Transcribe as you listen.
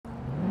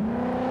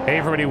Hey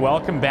everybody,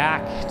 welcome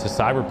back to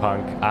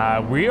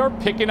Cyberpunk. We are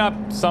picking up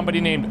somebody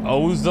named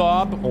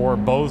Ozob, or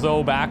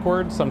Bozo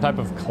backwards, some type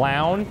of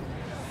clown.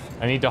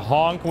 I need to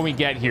honk when we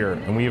get here,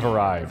 and we've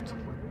arrived.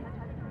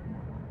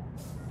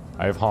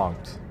 I have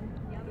honked.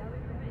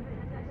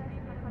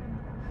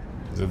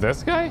 Is it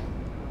this guy?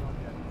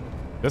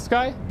 This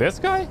guy? This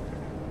guy?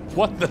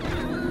 What the?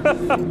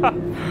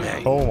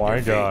 Hey, oh my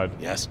god.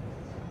 Yes?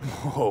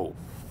 Oh,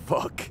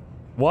 fuck.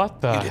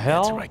 What the you didn't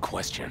hell? Answer my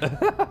question.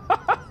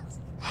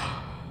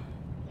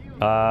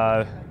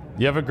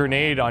 You have a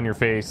grenade on your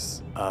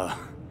face.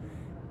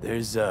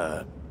 There's,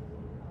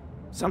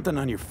 something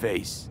on your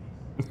face.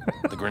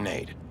 The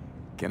grenade.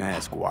 Can I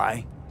ask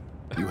why?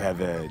 You have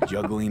a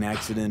juggling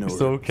accident or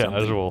So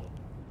casual.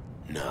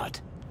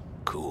 Not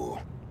cool.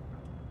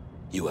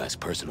 You ask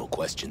personal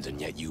questions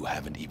and yet you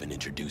haven't even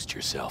introduced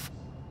yourself.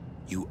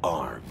 You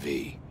are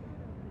V,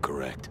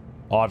 correct?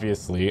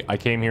 Obviously, I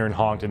came here and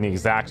honked in the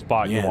exact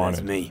spot you wanted.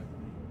 That's me.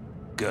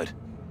 Good.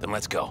 Then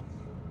let's go.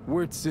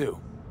 Where to?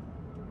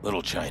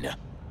 Little China.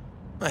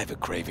 I have a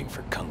craving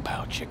for Kung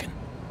Pao chicken.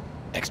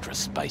 Extra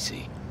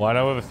spicy. Well, I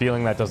have a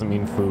feeling that doesn't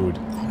mean food.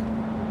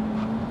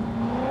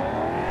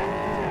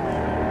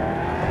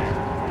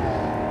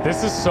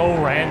 This is so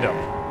random.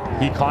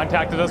 He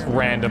contacted us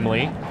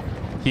randomly.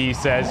 He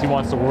says he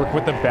wants to work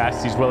with the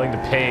best. He's willing to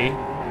pay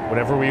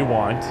whatever we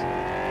want.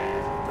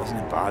 Doesn't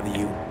it bother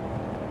you?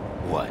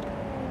 What?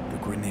 The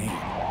grenade.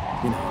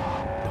 You know,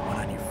 the one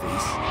on your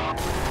face.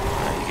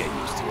 Now you get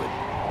used to it.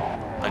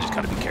 I just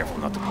gotta be careful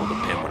not to pull the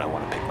pin when I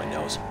want to pick my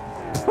nose.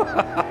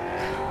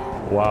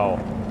 Wow.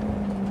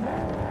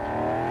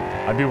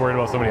 I'd be worried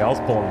about somebody else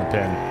pulling the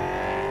pin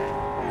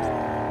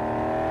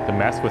to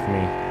mess with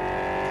me.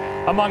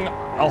 Among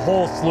a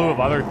whole slew of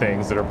other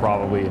things that are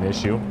probably an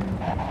issue.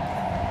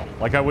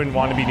 Like I wouldn't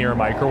want to be near a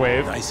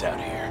microwave. Nice out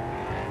here.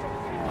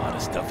 A lot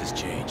of stuff has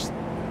changed.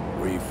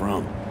 Where are you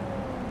from?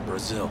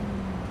 Brazil.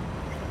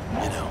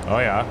 You know. Oh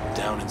yeah.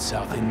 Down in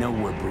South. I know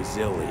where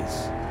Brazil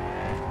is.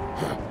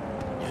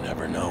 You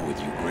never know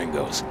with you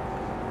gringos.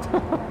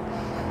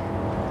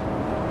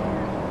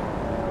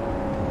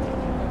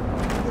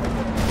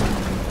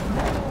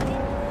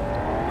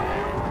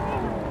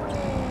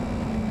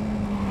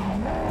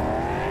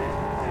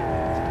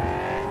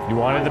 You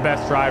wanted the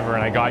best driver,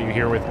 and I got you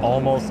here with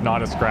almost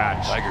not a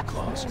scratch. Tiger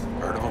Claws.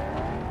 Heard of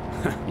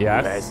them?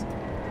 Yes.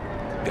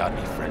 Got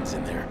any friends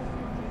in there?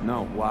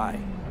 No, why?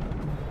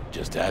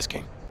 Just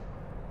asking.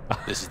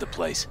 This is the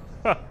place.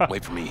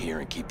 Wait for me here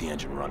and keep the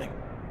engine running.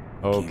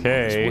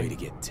 Okay. Way to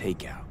get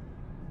takeout.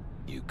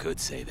 You could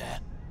say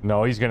that.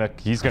 No, he's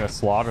gonna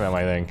slaughter them,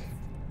 I think.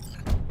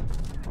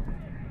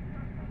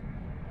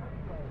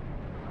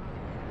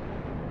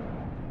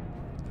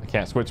 I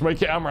can't switch my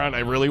camera, and I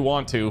really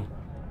want to.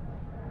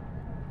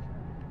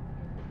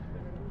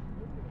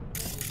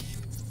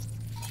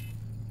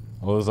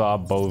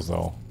 Ozob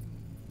Bozo.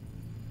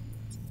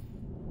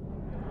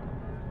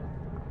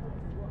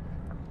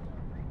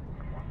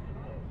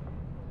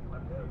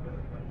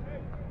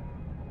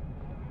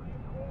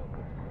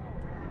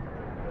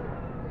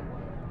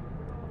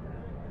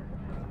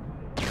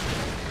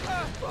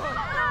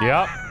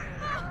 Yep.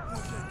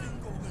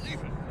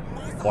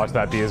 Watch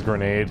that be his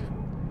grenade.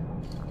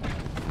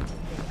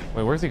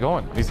 Wait, where's he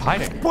going? He's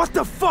hiding. What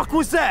the fuck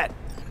was that?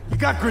 You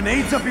got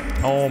grenades up your...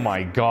 Oh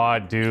my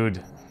god,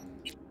 dude.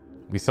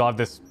 We still have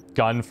this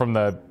gun from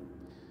the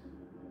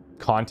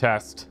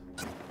contest.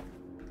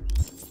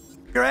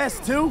 Your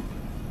ass too?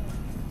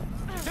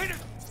 Take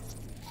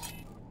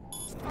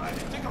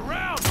a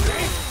round,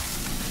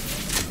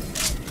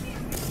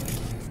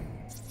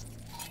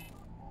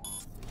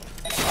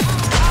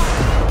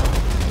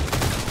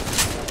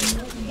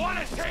 Want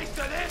a taste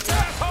of this,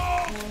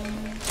 asshole?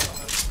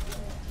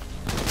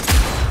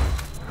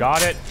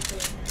 Got it.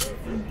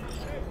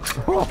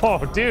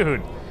 Oh,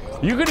 dude.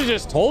 You could have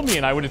just told me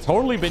and I would have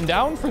totally been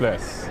down for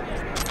this.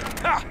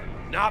 Ha!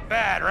 Not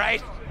bad, right?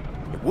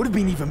 It would have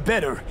been even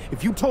better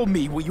if you told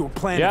me what you were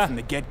planning from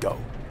the get-go.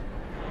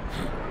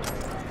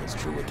 It's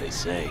true what they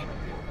say.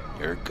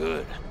 You're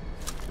good.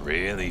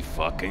 Really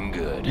fucking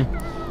good.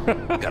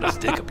 Got a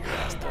stick up your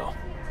ass, though.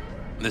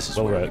 This is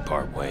where we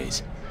part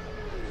ways.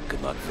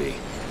 Good luck, V.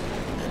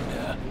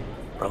 And,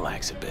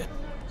 relax a bit,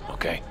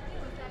 okay?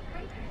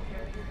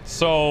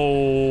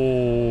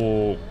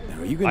 So... Now,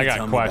 are you gonna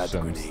tell me about the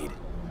grenade?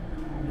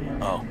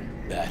 Oh,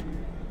 that.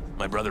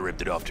 My brother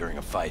ripped it off during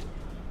a fight.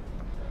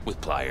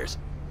 With pliers.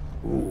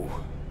 Ooh,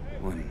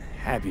 one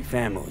happy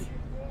family.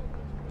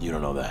 You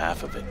don't know the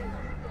half of it.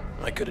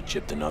 I could have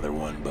chipped another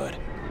one, but...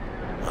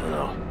 I don't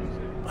know.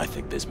 I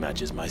think this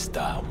matches my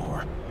style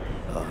more.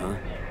 Uh-huh.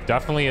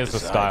 Definitely is the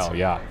style,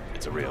 yeah.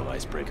 It's a real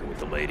icebreaker with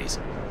the ladies.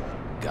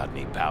 Got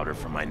any powder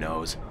for my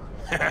nose?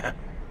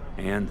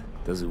 And?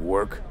 Does it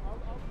work?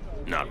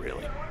 Not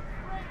really.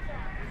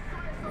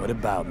 What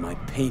about my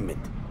payment?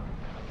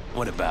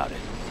 What about it?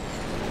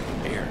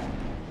 Here.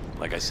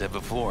 Like I said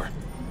before,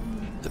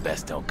 the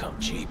best don't come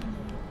cheap.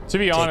 To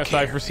be honest,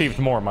 I've received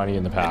more money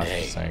in the past.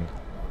 Hey, saying.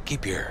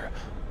 Keep your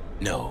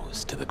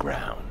nose to the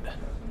ground.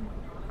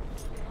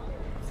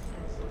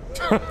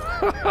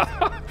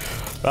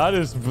 That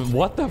is...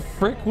 What the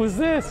frick was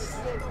this?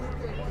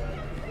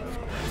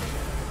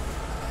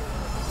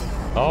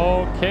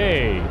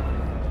 Okay.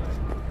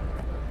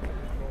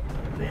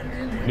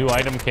 New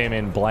item came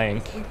in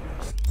blank.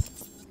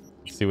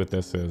 Let's see what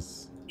this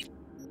is.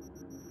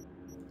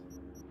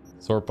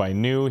 Sort by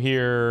new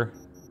here.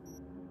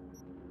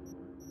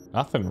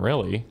 Nothing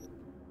really.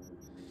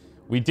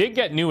 We did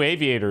get new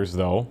aviators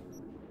though.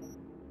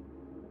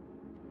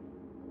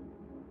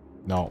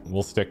 No,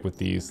 we'll stick with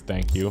these.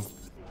 Thank you.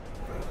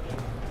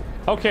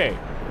 Okay.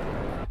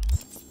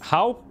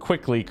 How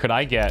quickly could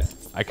I get...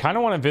 I kind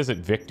of want to visit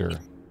Victor.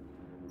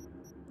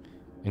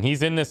 And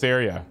he's in this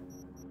area.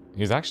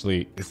 He's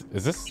actually...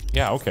 Is this...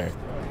 Yeah, okay.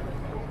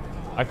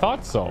 I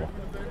thought so.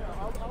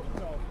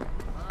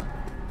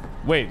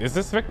 Wait, is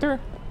this Victor?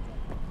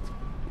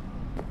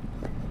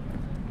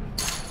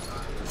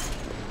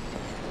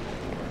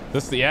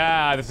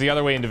 Yeah, this is the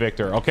other way into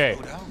Victor. Okay.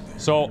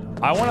 So,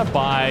 I want to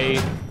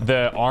buy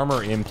the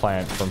armor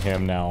implant from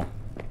him now.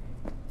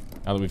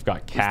 Now that we've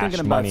got cash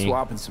thinking money. about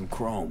swapping some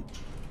chrome.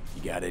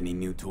 You got any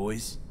new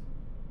toys?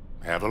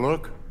 Have a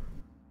look.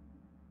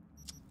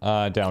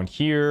 Down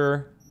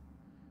here.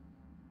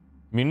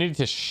 Immunity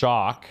to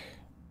shock.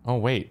 Oh,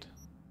 wait.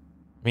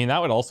 I mean,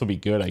 that would also be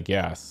good, I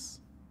guess.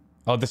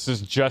 Oh, this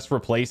is just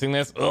replacing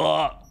this?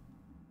 Ugh.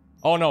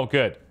 Oh, no,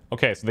 good.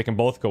 Okay, so they can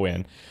both go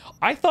in.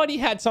 I thought he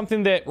had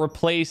something that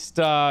replaced,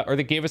 or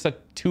that gave us a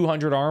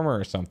 200 armor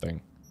or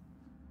something.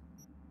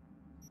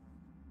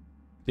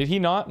 Did he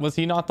not? Was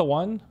he not the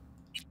one?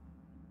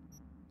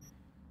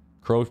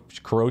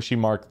 Kuroshi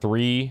Mark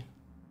III.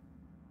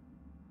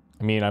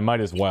 I mean, I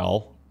might as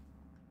well.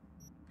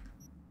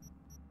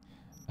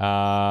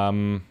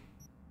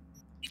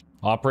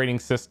 Operating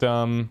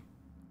system.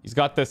 He's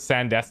got the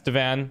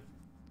Sandestevan.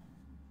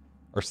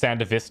 Or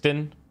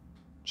Sandevistan.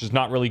 Which is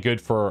not really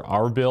good for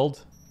our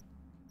build,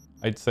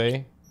 I'd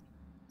say.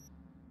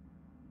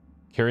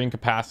 Carrying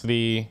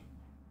capacity.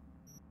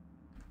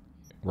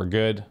 We're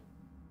good.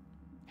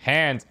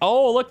 Hands.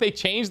 Oh, look, they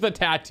changed the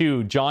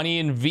tattoo. Johnny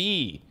and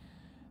V.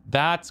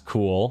 That's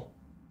cool.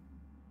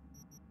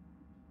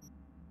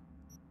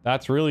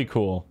 That's really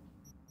cool.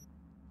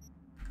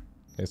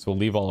 Okay, so we'll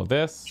leave all of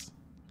this.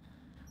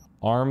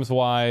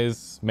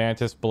 Arms-wise,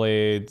 mantis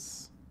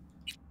blades.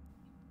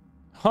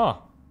 Huh.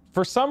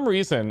 For some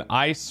reason,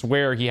 I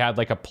swear he had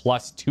like a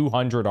plus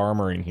 200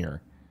 armor in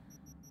here.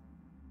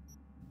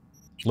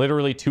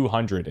 Literally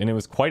 200, and it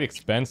was quite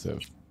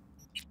expensive.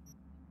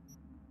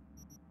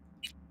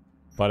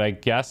 But I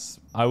guess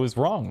I was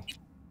wrong.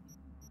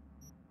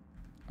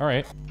 All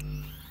right.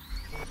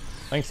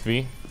 Thanks,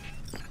 V.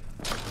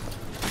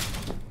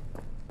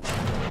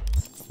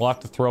 We'll have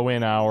to throw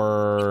in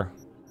our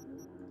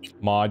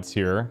mods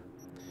here.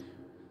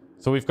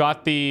 So we've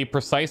got the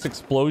precise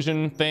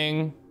explosion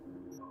thing.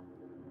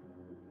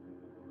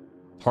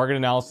 Target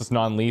analysis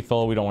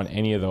non-lethal. We don't want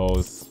any of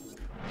those.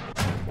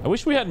 I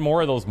wish we had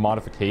more of those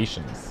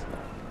modifications.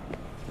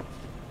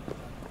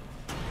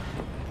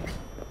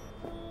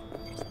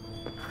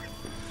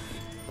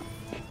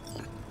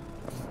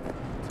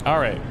 All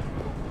right.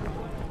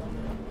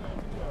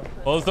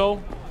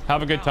 Bozo,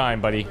 have a good time,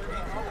 buddy.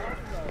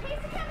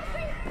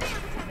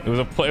 It was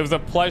a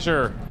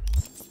pleasure.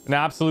 An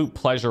absolute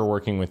pleasure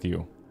working with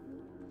you.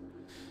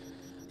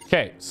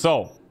 Okay,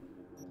 so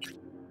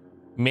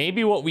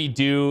maybe what we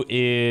do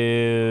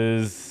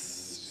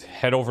is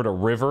head over to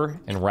River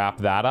and wrap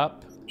that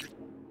up.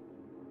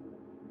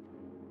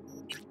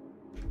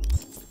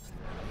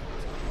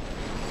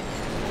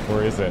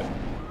 Where is it?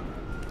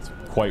 It's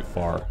quite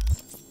far.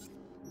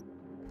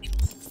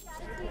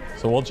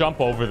 So we'll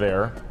jump over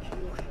there.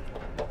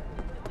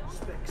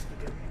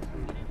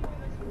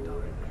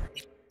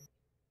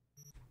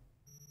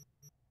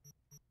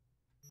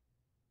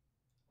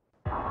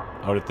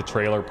 Out at the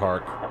trailer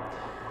park.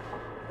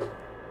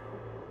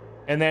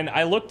 And then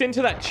I looked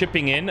into that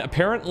chipping in.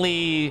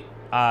 Apparently,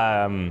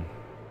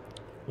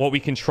 what we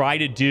can try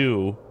to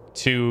do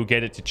to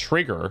get it to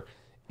trigger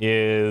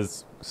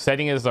is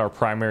setting it as our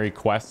primary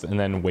quest and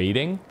then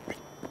waiting.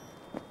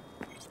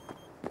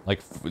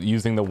 Like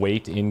using the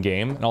wait in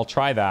game. And I'll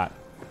try that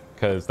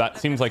because that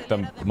seems like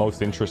the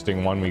most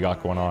interesting one we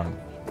got going on.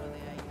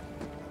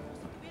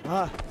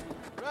 Right.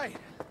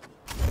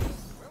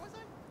 Where was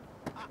I?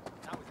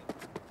 That was it.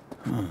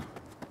 Huh.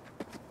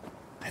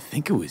 I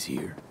think it was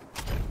here.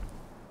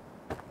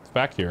 It's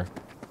back here.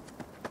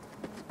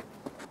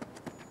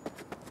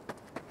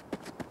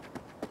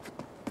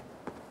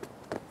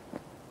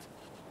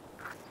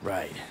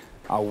 Right.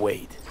 I'll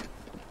wait.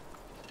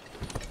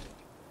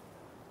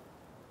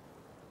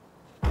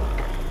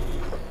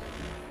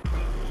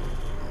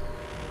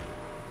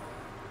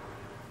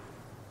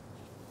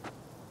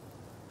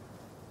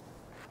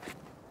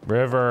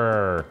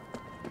 River.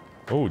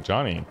 Oh,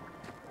 Johnny.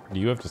 What do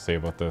you have to say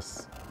about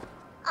this?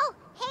 Oh,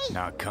 hey.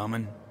 Not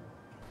coming?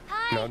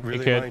 Not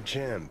really kid. my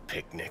jam,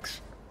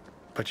 picnics.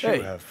 But Hey.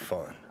 you have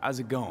fun. How's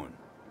it going?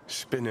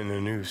 Spinning a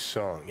new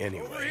song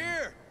anyway. Over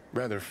here.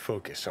 Rather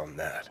focus on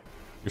that.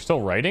 You're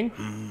still writing?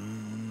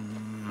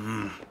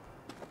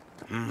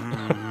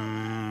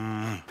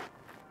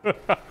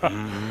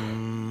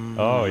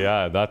 Oh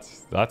yeah,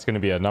 that's gonna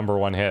be a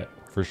 #1 hit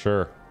for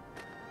sure.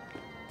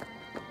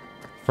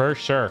 For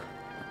sure.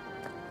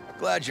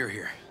 Glad you're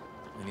here.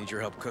 We need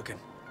your help cooking.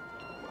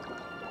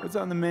 What's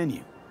on the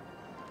menu?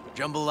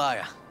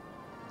 Jambalaya.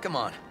 Come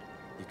on.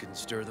 You can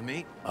stir the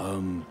meat?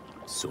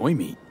 Soy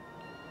meat.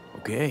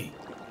 Okay.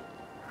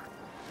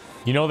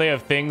 You know they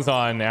have things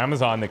on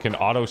Amazon that can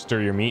auto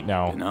stir your meat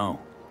now. No.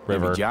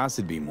 River. Maybe Joss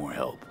would be more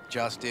help.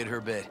 Joss did her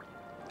bit.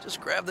 Just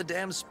grab the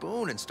damn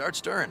spoon and start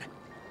stirring.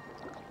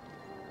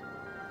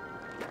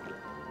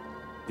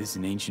 This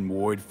an ancient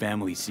Ward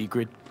family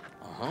secret?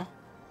 Uh-huh.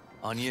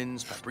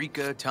 Onions,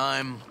 paprika,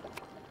 thyme.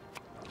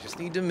 Just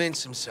need to mince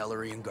some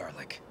celery and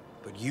garlic.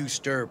 But you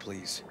stir,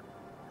 please.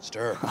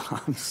 Stir.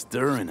 I'm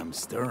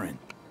stirring.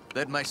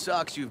 Bet my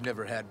socks you've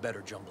never had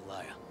better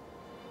jambalaya.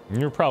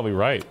 You're probably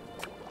right.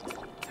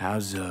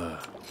 How's,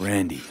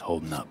 Randy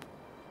holding up?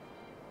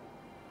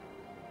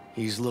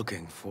 He's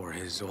looking for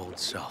his old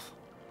self.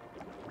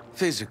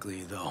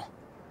 Physically, though,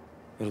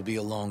 it'll be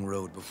a long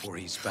road before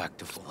he's back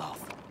to full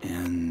health.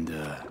 And,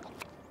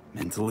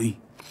 mentally?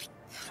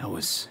 That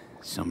was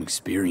some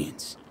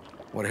experience.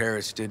 What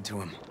Harris did to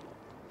him,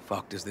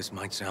 fucked as this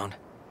might sound,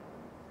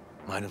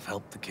 might have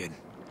helped the kid.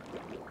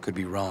 Could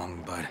be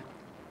wrong, but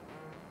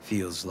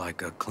feels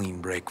like a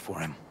clean break for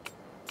him.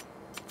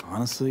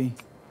 Honestly,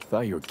 I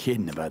thought you were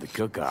kidding about the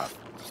cook-off.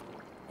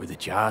 Where the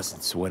Joss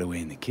would sweat away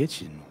in the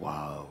kitchen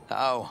while...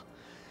 How?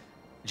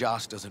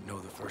 Joss doesn't know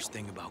the first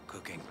thing about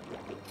cooking.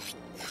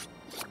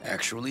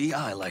 Actually,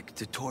 I like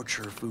to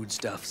torture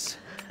foodstuffs.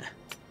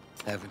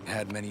 Haven't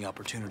had many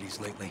opportunities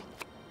lately.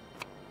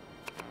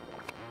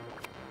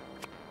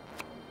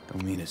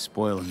 Don't mean to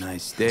spoil a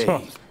nice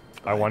day.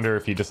 I wonder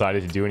if he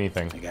decided to do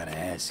anything. I gotta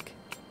ask.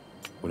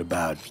 What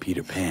about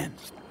Peter Pan?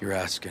 You're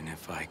asking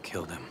if I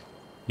killed him.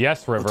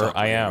 Yes, We'll River, talk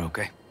I later, am.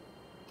 Okay.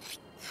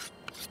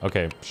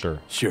 Okay, sure.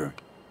 Sure.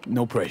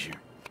 No pressure.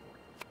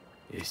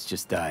 It's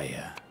just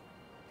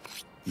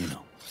you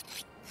know.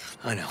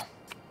 I know.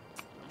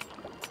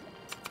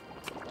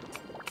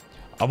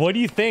 What do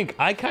you think?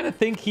 I kind of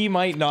think he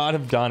might not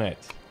have done it.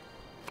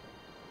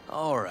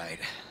 All right.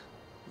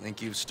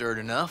 Think you've stirred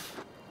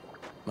enough?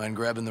 Mind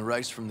grabbing the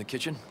rice from the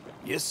kitchen?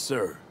 Yes,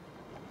 sir.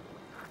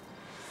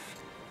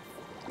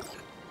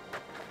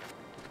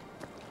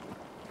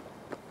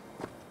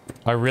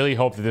 I really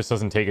hope that this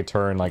doesn't take a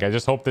turn. Like, I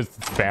just hope this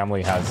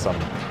family has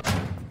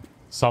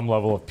some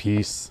level of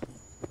peace.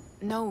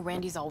 No,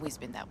 Randy's always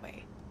been that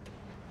way.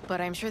 But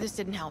I'm sure this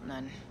didn't help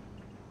none.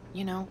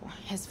 You know,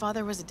 his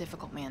father was a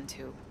difficult man,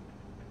 too.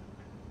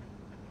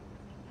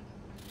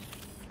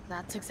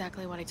 That's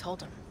exactly what I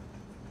told him.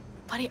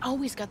 But he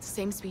always got the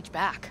same speech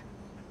back.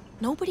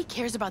 Nobody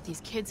cares about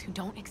these kids who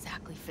don't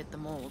exactly fit the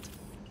mold.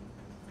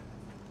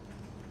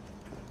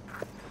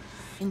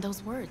 In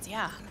those words,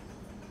 yeah.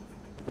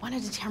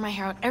 Wanted to tear my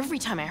hair out every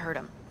time I heard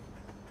him.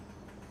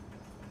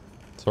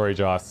 Sorry,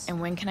 Joss.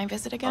 And when can I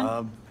visit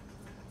again?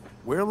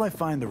 Where'll I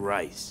find the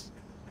rice?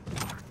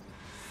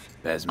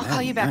 I'll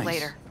call you back nice.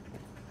 later.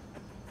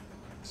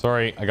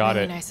 Sorry, I got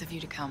Really it. nice of you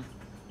to come.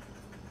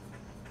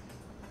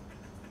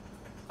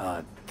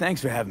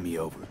 Thanks for having me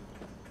over.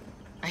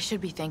 I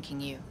should be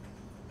thanking you.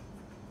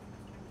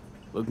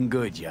 Looking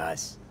good,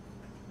 Joss.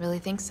 Really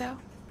think so?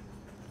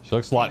 She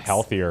looks a lot Thanks.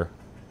 healthier.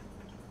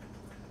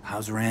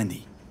 How's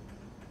Randy?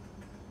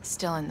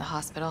 Still in the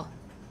hospital.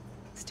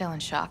 Still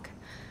in shock.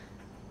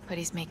 But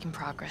he's making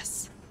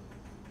progress.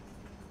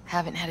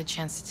 Haven't had a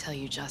chance to tell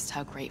you just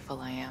how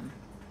grateful I am.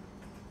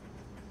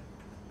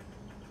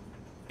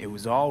 It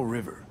was all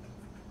River.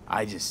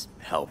 I just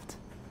helped.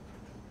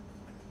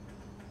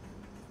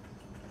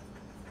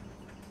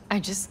 I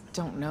just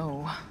don't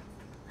know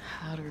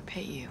how to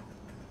repay you.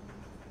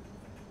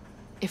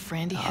 If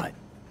Randy had...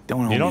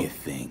 Don't owe You me don't- a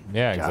thing.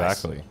 Yeah, Joss.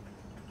 exactly.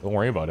 Don't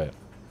worry about it.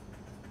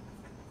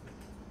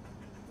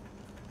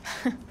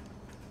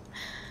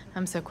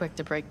 I'm so quick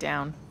to break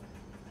down.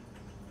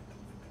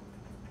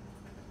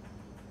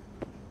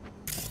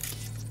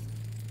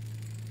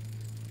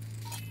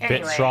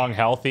 Fit, strong,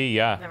 healthy.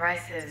 Yeah. The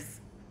rice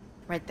is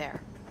right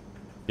there.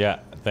 Yeah,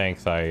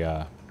 thanks.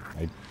 I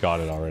got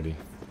it already.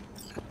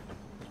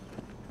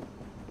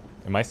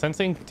 Am I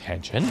sensing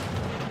tension?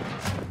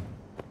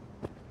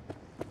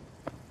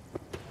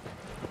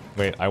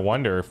 Wait, I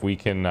wonder if we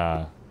can,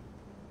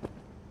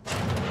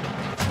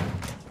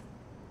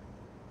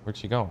 where'd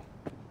she go?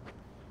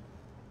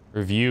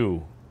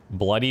 Review.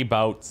 Bloody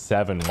Bout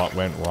 7. What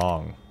went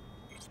wrong?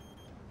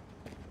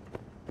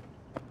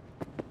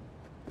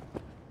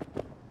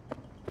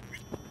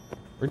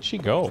 Where'd she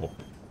go?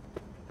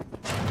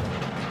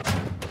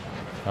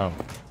 Oh,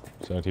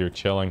 she's out here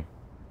chilling.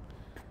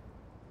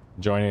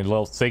 Joining a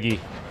little Siggy.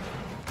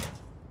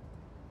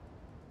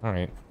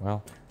 Alright,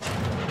 well.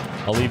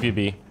 I'll leave you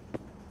be.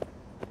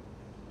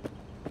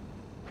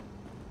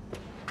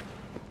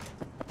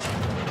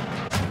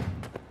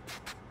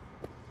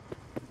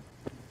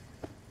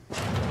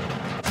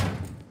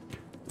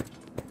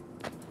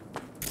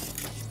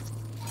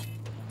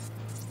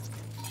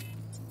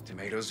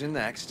 Tomatoes in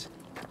next.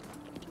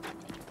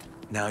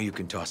 Now you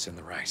can toss in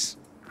the rice.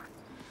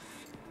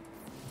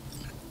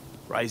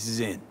 Rice is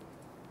in.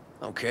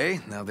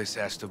 Okay, now this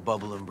has to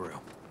bubble and brew.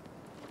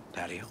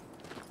 Patio.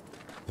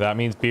 That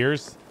means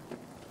beers?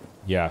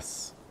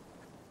 Yes.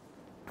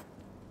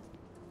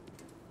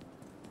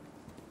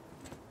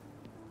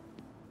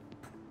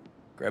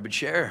 Grab a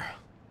chair.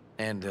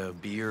 And a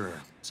beer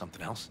or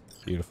something else.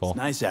 Beautiful. It's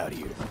nice out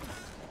here.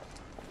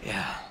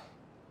 Yeah.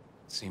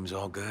 Seems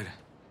all good.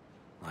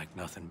 Like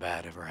nothing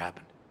bad ever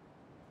happened.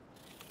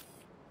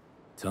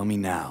 Tell me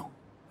now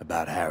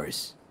about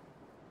Harris.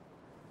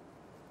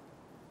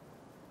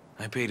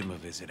 I paid him a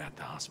visit at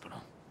the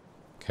hospital.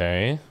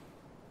 Okay.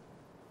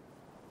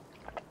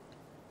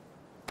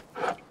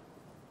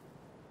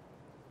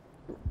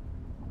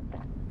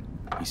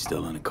 He's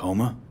still in a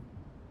coma?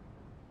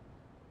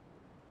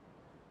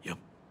 Yep.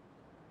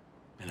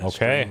 In a Okay.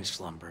 strange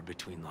slumber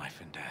between life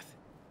and death.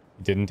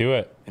 Didn't do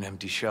it. An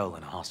empty shell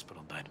in a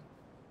hospital bed.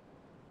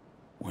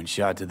 One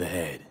shot to the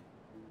head.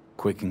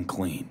 Quick and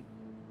clean.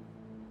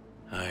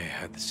 I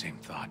had the same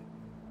thought.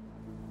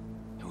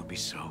 It would be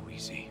so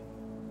easy.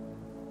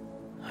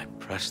 I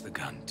pressed the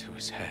gun to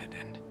his head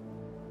and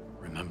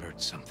remembered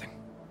something.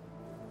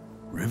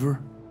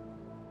 River?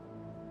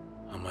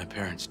 How my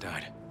parents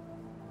died.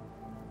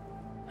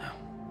 Now,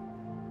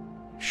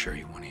 sure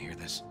you want to hear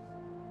this?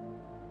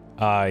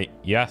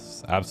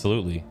 Yes,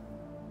 absolutely.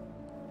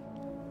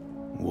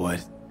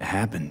 What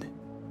happened?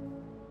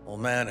 Old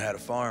man had a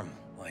farm,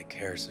 like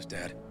Harris's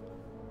dad.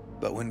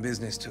 But when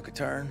business took a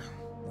turn,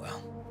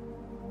 well...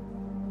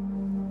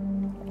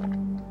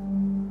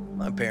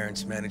 my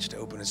parents managed to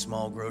open a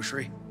small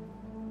grocery.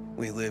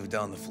 We lived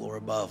on the floor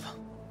above.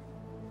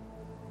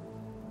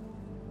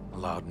 A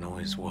loud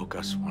noise woke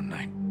us one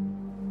night.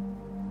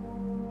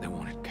 They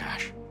wanted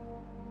cash.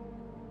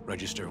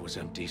 Register was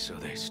empty, so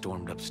they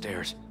stormed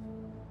upstairs,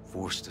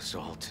 forced us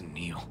all to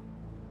kneel,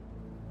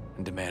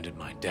 and demanded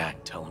my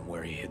dad tell him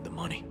where he hid the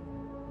money.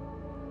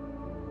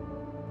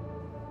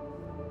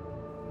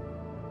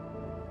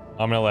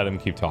 I'm gonna let him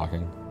keep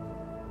talking.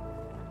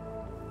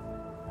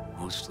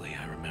 Mostly,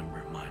 I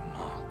remember my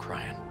mom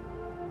crying.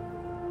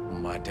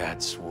 My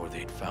dad swore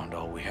they'd found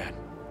all we had.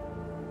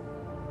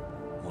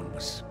 One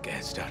was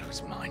gassed out of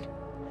his mind.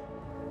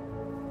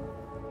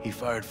 He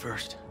fired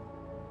first.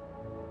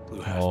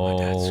 Blew half my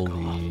dad's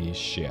skull off. Holy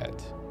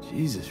shit.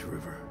 Jesus,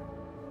 River.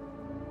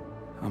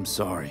 I'm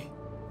sorry.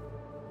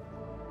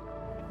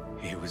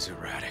 He was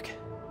erratic.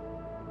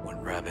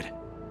 Went rabid.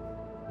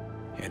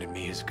 Handed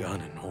me his gun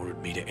and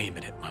ordered me to aim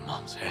it at my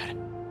mom's head.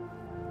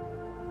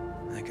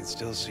 I can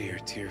still see her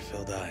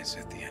tear-filled eyes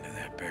at the end of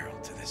that barrel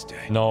to this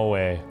day. No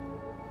way.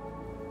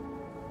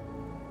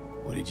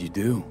 What did you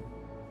do?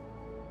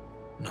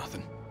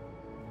 Nothing.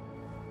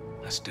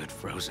 I stood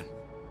frozen.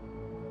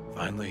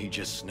 Finally, he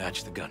just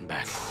snatched the gun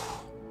back.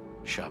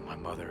 Shot my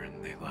mother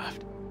and they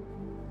left.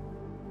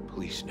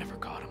 Police never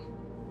caught him.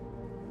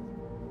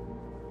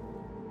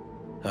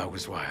 That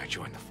was why I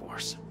joined the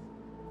force.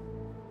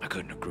 I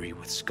couldn't agree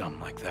with scum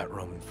like that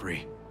roaming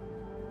free.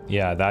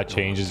 Yeah, that No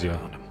changes one you.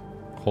 found him.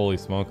 Holy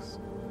smokes.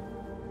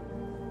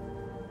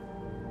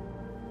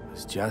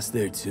 Was Joss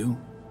there too?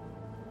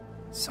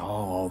 Saw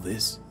all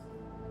this?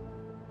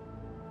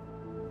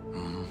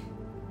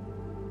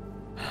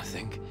 I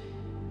think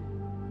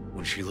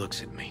when she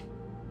looks at me,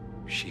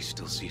 she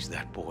still sees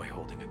that boy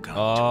holding a gun.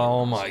 Oh to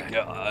her my head.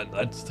 god,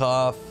 that's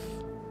tough.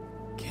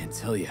 Can't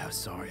tell you how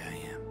sorry I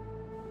am.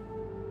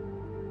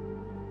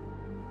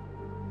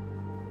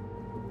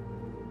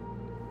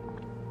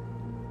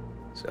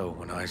 So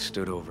when I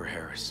stood over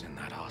Harris in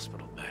that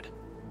hospital bed,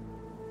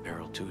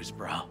 barrel to his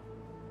brow,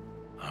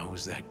 I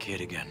was that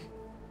kid again.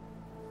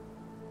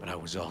 But I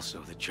was also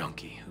the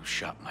junkie who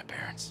shot my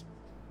parents.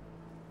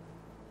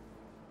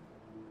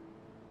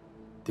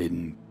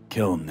 Didn't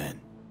kill him then?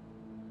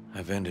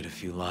 I've ended a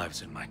few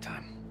lives in my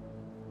time.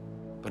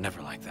 But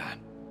never like that.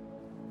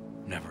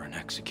 Never an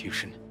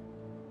execution.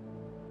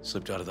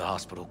 Slipped out of the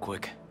hospital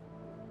quick.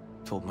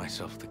 Told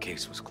myself the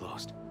case was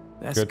closed.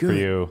 That's Good for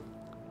you.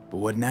 But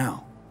what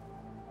now?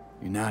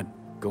 You're not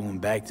going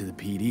back to the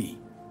PD.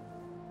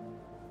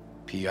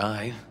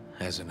 PI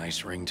has a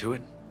nice ring to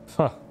it.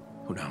 Huh.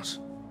 Who knows?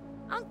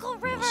 Uncle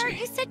We'll River, see.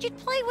 you said you'd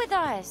play with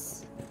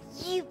us.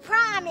 You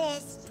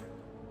promised.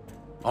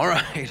 All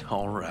right,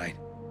 all right.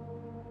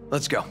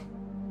 Let's go.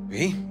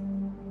 V,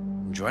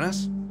 join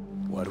us?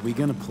 What are we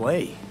gonna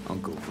play,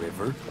 Uncle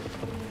River?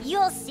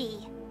 You'll see.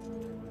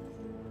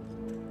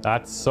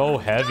 That's so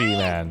heavy,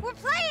 man. We're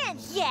playing.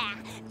 Yeah,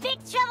 Big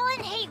Trouble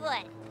in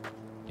Haywood.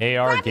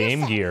 AR Grab your game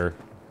set. gear.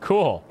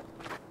 Cool.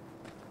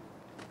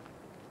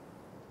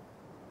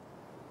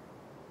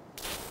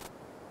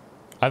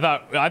 I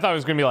thought it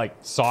was gonna be like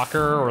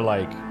soccer or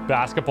like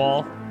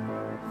basketball.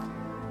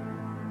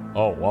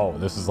 Oh, whoa,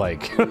 this is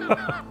like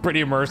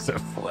pretty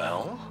immersive.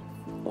 Well,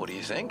 what do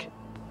you think?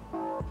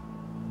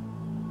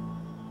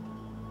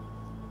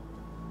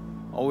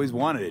 Always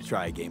wanted to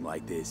try a game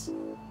like this.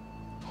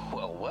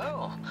 Well,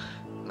 well.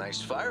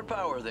 Nice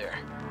firepower there.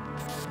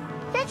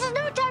 This is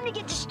no time to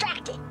get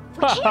distracted.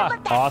 We can't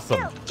let that Awesome.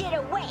 filth get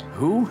away.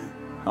 Who?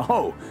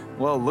 Oh,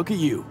 well, look at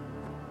you.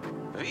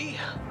 V,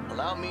 allow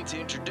Allow me to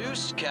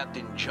introduce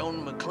Captain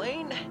Joan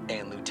McClane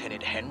and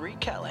Lieutenant Henry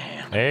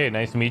Callahan. Hey,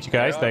 nice to meet you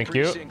guys. They're our Thank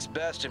you. precinct's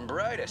best and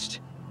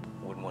brightest.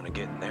 Wouldn't want to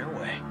get in their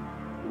way.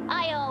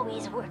 I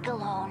always work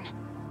alone.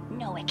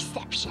 No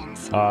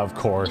exceptions. Of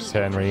course,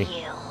 Even Henry.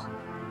 you.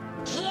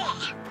 Yeah,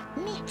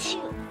 me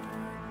too.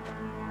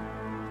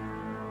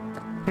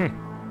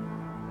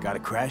 Got a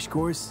crash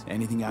course?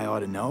 Anything I ought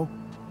to know?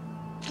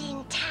 The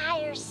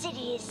entire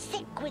city is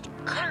sick with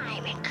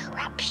crime and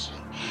corruption.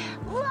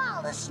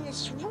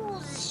 Lawlessness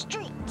rules the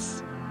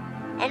streets.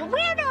 And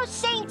we're no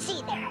saints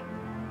either.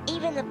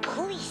 Even the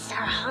police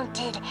are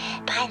haunted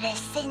by the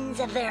sins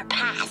of their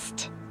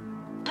past.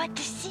 But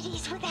the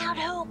city's without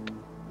hope.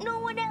 No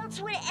one else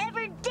would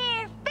ever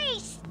dare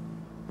face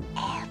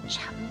El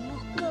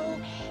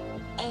Chamuco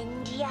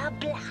and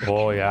Diablo.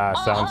 Oh yeah,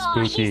 sounds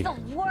spooky. He's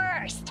the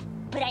worst.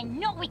 But I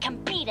know we can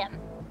beat him.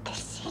 The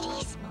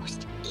city's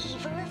most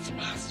evilest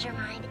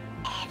mastermind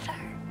ever.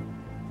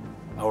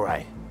 All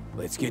right,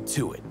 let's get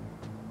to it.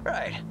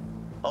 Right.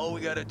 All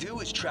we gotta do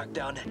is track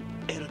down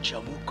El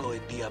Chamuco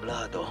and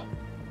Diablado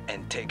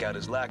and take out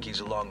his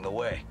lackeys along the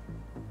way.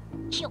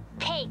 He'll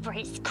pay for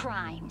his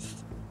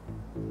crimes.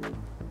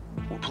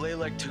 We'll play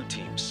like two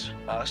teams,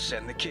 us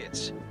and the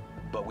kids,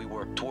 but we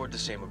work toward the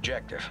same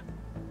objective.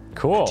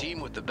 Cool. The team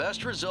with the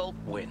best result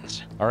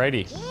wins.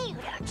 Alrighty. You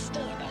don't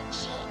stand a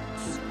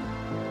chance.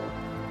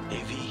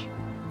 AV,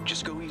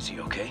 just go easy,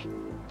 okay?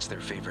 It's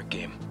their favorite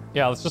game.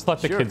 Yeah, let's just let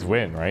the kids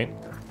win, right?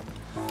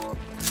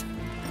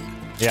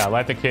 Yeah,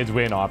 let the kids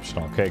win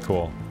optional. Okay,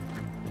 cool.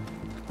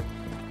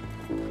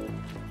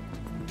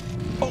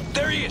 Oh,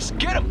 there he is.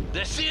 Get him.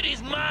 The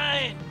city's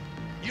mine.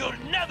 You'll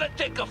never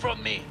take her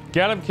from me.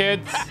 Get them,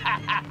 kids.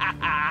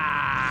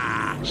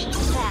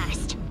 He's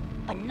fast,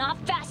 but not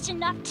fast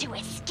enough to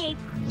escape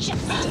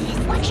justice.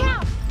 Watch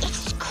out!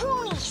 It's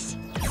cronies.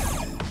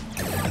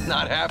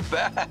 Not half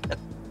bad.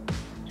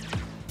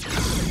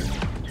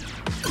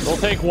 We'll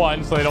take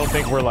one so they don't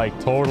think we're like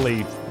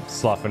totally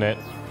sloughing it.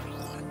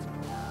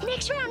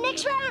 Next round,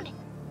 next round.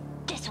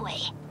 This way.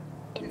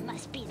 It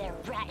must be their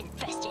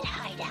rat-infested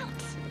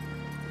hideouts.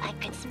 I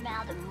could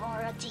smell the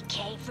moral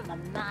decay from a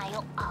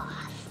mile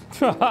off.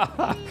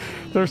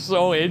 They're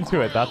so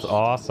into it. That's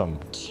awesome.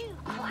 Too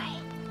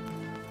quiet.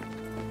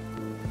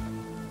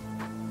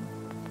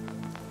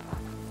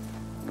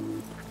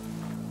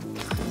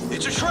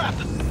 It's a trap.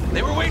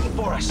 They were waiting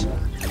for us.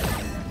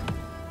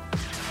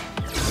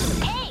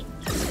 Hey,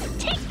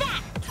 take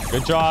that.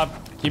 Good job.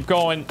 Keep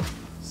going.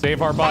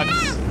 Save our butts.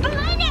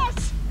 Behind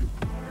us.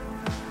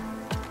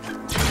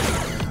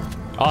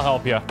 I'll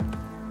help you.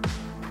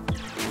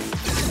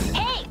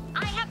 Hey,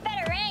 I have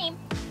better aim.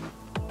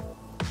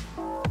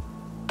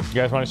 You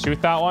guys want to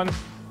shoot that one?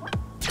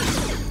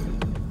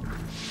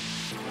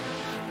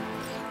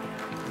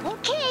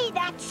 Okay,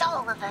 that's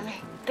all of them.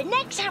 But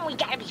next time we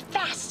gotta be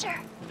faster.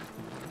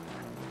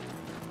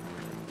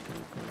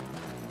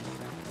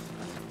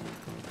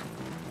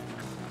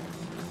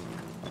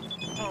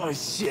 Oh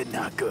shit,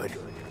 not good.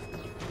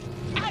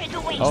 Out of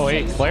the way, Oh, hey,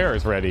 citizen. Claire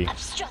is ready.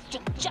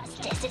 Obstructing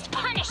justice is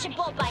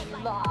punishable by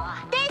law.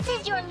 This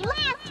is your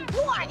last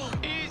warning.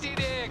 Easy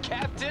there,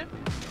 Captain.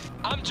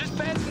 I'm just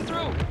passing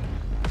through.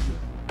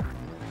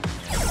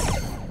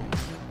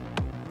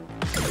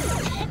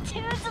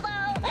 Too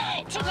slow.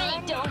 Too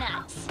many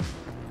donuts.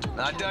 Don't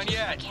Not done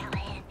yet.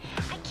 Callahan.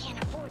 I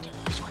can't afford to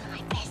lose one of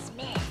my best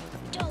men.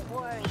 Don't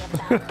worry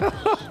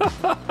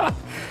about me.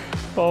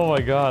 Oh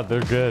my god,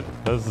 they're good.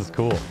 This is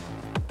cool.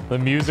 The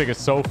music is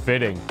so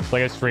fitting. It's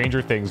like a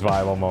Stranger Things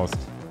vibe almost.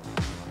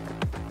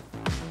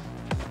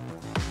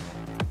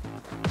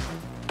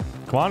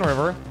 Come on,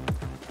 River.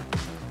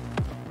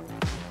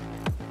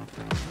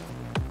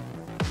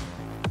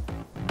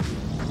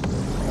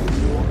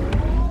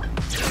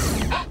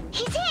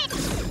 He's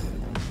hit.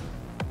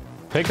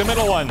 Take the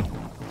middle one.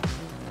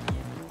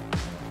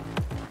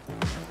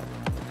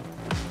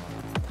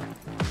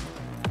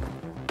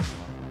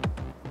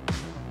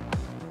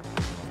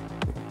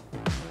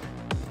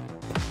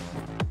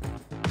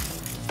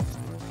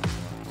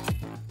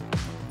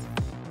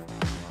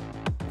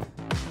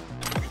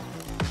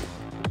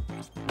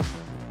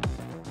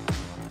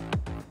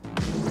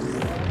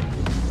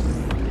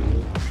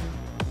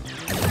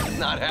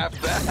 Not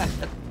half bad.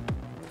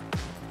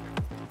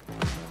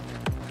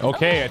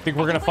 Okay, I think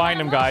we're gonna find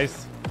him,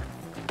 guys.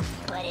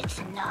 But it's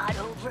not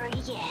over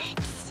yet.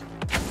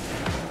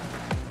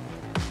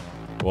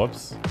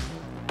 Whoops.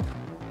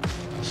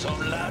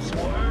 Some last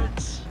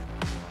words?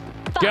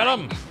 Get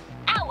him!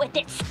 Out with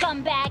it,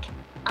 scumbag.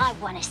 I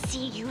want to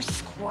see you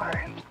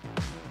squirm.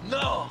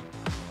 No.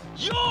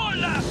 Your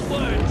last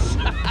words.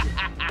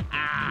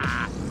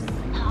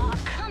 Oh,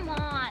 come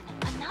on.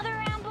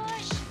 Another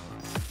ambush?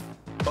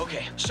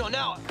 Okay, so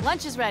now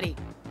Lunch is ready.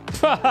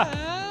 But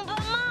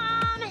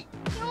Mom, you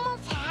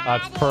almost had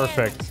That's him.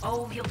 perfect.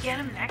 Oh, you'll get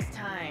him next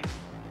time.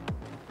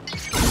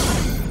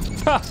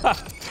 That's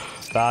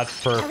At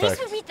least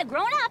perfect. we beat the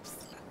grown-ups.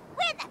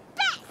 We're the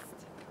best.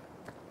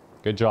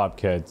 Good job,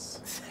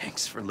 kids.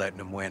 thanks for letting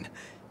them win.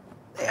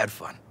 They had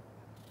fun.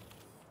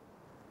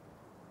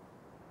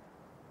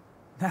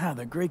 Nah,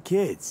 they're great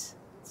kids.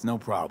 It's no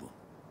problem.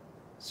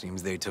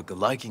 Seems they took a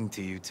liking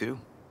to you, too.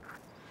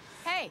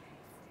 Hey,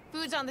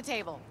 food's on the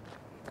table.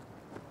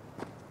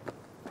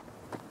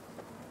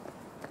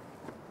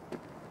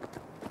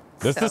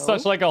 This is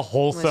such like a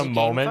wholesome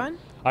moment. Fun?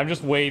 I'm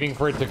just waiting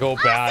for it to go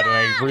bad, and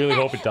I really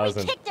hope it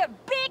doesn't. We kicked their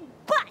big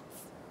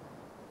butts.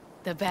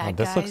 The bad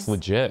guys. This looks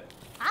legit.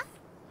 Huh?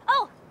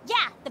 Oh,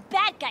 yeah, the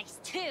bad guys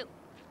too.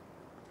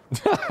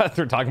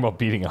 They're talking about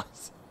beating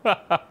us.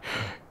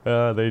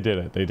 They did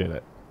it. They did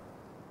it.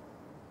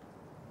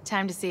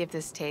 Time to see if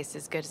this tastes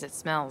as good as it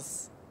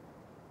smells.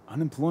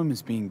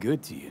 Unemployment's being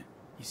good to you.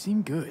 You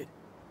seem good.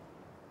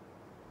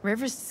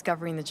 River's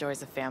discovering the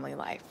joys of family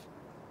life.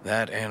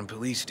 That and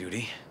police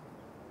duty.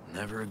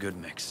 Never a good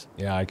mix.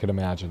 Yeah, I could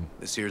imagine.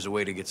 This here's a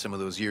way to get some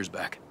of those years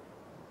back.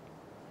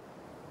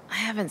 I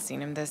haven't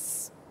seen him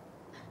this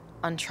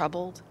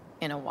untroubled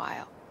in a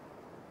while.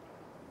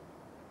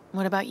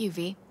 What about you,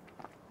 V?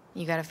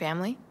 You got a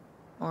family?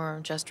 Or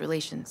just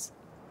relations?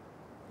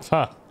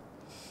 Huh.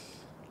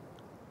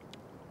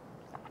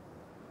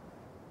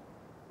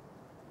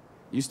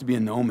 Used to be a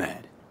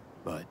nomad,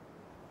 but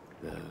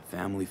the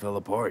family fell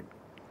apart.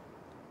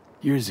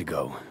 Years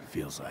ago,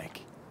 feels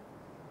like.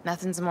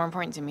 Nothing's more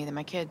important to me than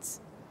my kids.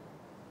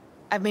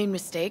 I've made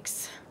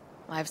mistakes.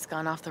 Life's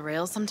gone off the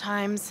rails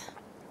sometimes.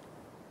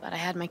 But I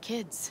had my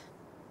kids.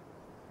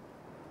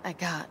 I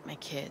got my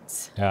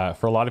kids. Yeah,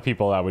 for a lot of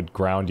people, that would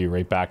ground you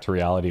right back to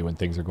reality when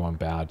things are going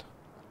bad.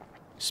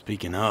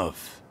 Speaking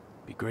of,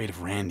 it'd be great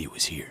if Randy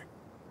was here.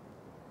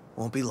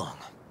 Won't be long.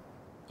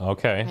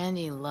 Okay.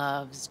 Randy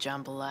loves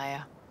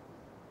jambalaya.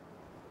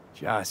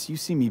 Joss, you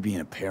see me being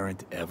a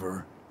parent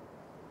ever?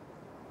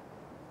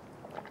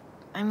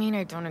 I mean,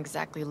 I don't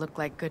exactly look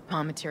like good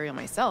mom material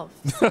myself,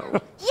 so...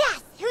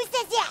 Yes! Who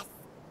says yes?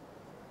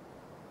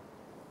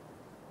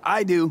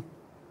 I do.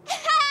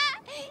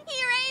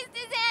 He raised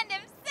his hand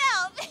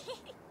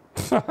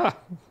himself.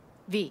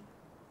 V,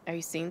 are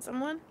you seeing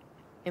someone?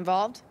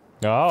 Involved?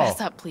 Oh.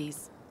 Fess up,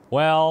 please.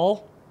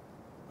 Well...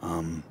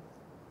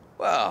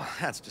 Well,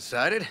 that's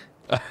decided.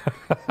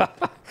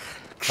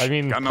 I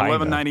mean, got an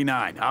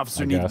 $11.99.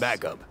 Officer needs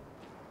backup.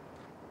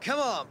 Come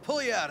on,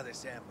 pull you out of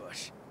this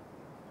ambush.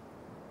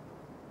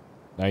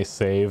 Nice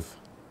save.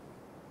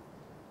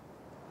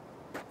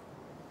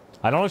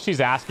 I don't know if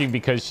she's asking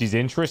because she's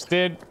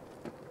interested.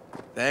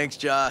 Thanks,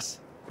 Joss.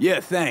 Yeah,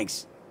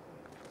 thanks.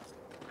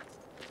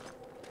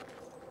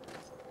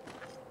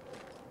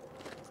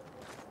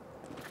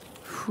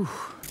 Whew,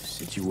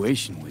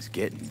 situation was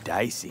getting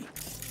dicey.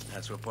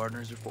 That's what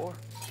partners are for.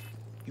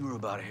 You were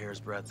about a hair's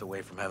breadth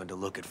away from having to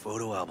look at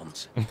photo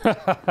albums.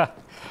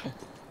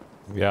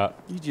 Yeah.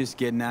 You just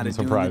getting out of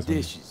doing the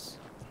dishes.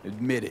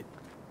 Admit it.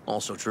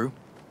 Also true.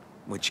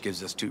 Which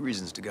gives us 2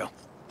 reasons to go.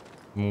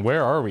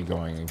 Where are we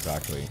going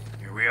exactly?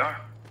 Here we are.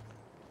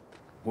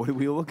 What are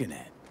we looking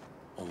at?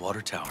 A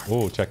water tower.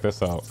 Oh, check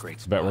this out.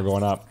 Great Bet we're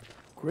going up.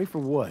 Great for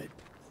what?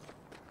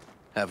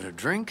 Having a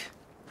drink,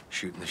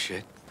 shooting the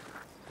shit.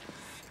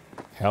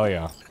 Hell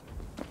yeah.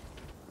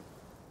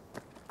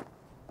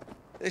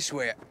 This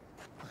way.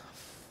 Oh,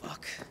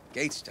 fuck.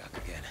 Gate's stuck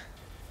again.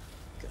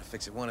 Gotta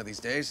fix it one of these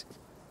days.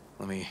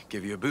 Let me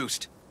give you a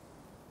boost.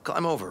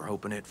 Climb over,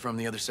 open it from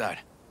the other side.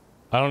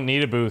 I don't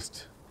need a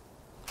boost.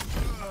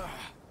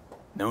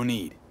 No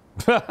need.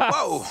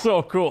 Whoa!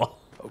 So cool.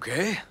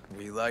 Okay,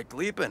 we like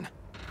leaping.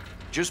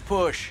 Just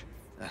push.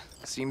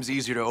 Seems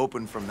easier to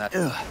open from that.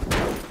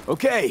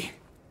 Okay.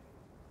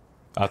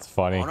 That's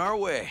funny. On our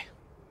way.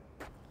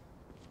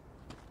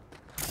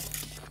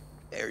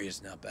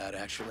 Area's not bad,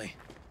 actually.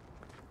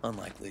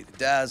 Unlikely to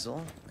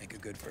dazzle. Make a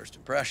good first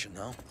impression,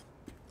 though.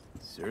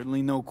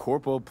 Certainly no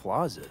Corpo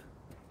Plaza.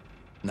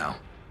 No.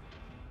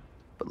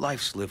 But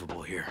life's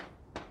livable here.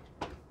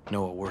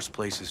 Know of worse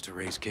places to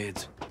raise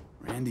kids.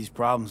 Randy's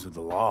problems with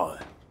the law.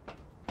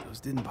 Those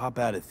didn't pop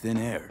out of thin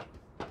air.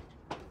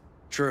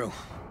 True.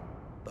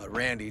 But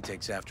Randy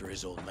takes after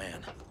his old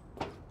man.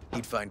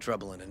 He'd find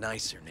trouble in a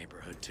nicer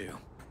neighborhood, too.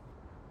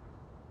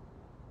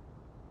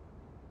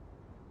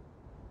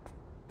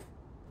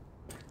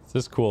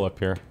 This is cool up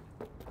here.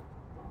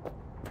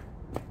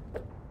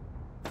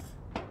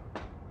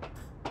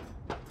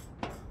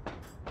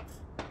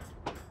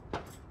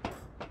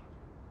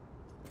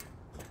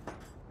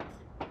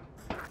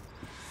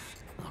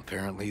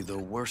 Apparently the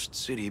worst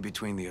city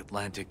between the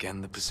Atlantic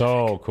and the Pacific.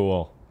 So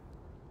cool.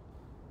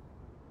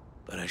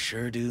 But I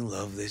sure do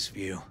love this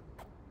view.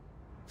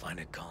 Find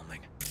it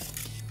calming.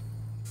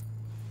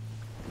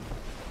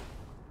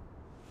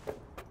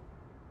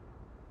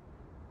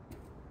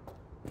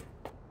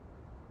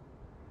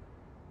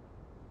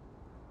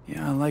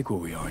 Yeah, I like where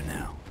we are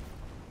now.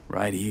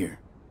 Right here.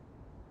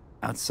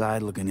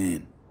 Outside looking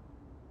in.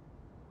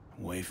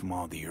 Away from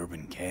all the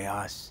urban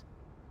chaos.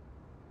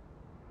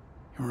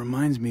 It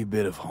reminds me a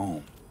bit of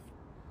home.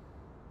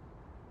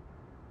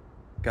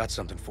 Got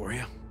something for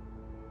you.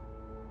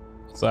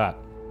 What's that?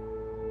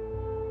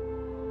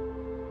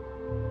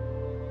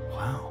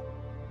 Wow.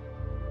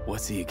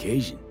 What's the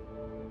occasion?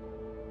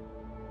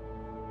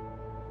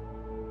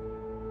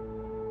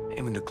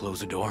 Aiming to close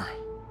the door.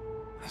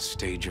 The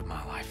stage of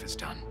my life is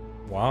done.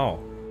 Wow.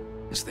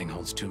 This thing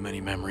holds too many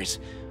memories.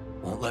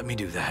 Won't let me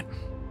do that.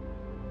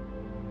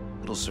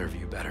 It'll serve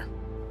you better.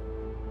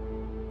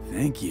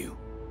 Thank you.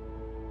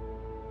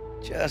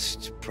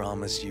 Just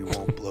promise you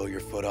won't blow your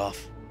foot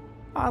off.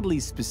 Oddly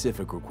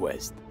specific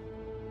request.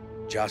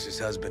 Josh's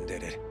husband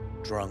did it.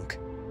 Drunk.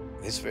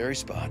 This very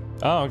spot.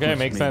 Oh, okay. Which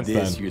Makes made sense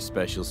this then. your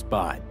special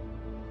spot.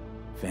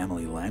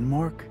 Family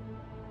landmark?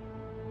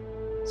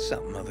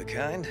 Something of the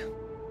kind.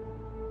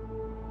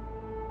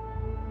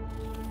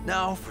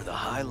 Now for the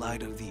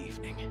highlight of the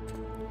evening.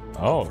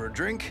 Oh. For a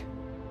drink?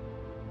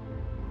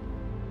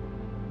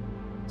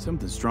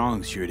 Something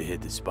strong's sure to hit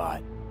the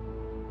spot.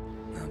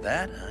 Now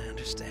that I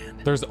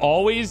understand. There's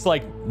always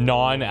like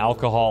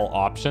non-alcohol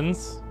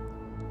options.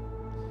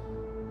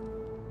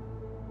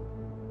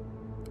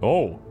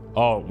 Oh,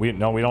 we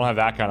don't have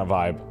that kind of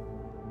vibe.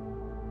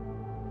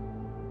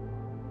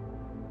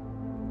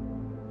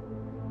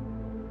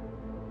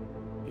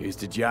 Here's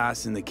to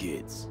Joss and the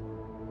kids.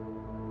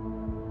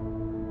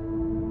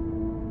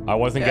 I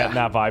wasn't getting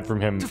that vibe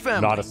from him, To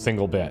family. not a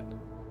single bit.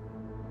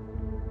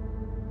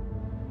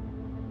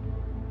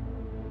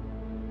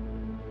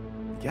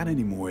 You got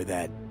any more of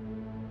that?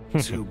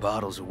 2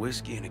 bottles of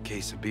whiskey and a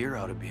case of beer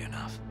ought to be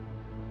enough.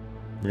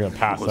 We're gonna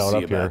pass We'll out see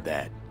up about here.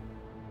 that.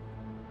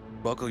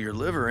 Buckle your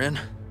liver in.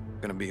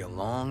 Gonna be a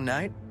long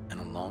night and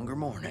a longer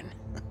morning.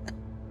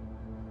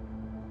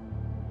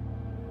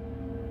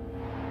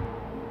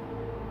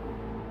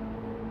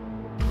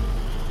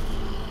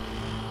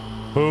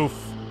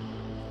 Poof.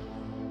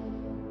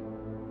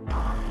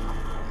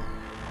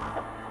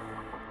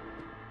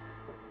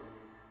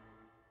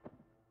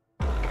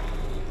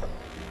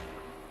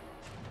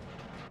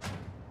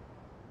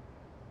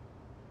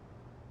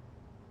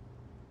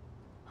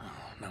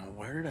 Now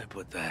where did I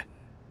put that?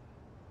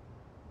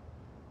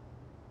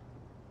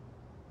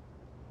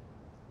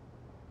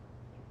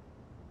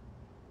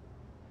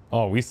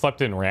 Oh, we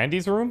slept in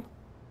Randy's room?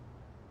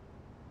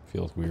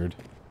 Feels weird.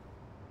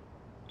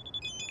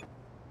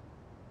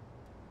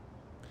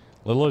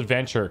 Little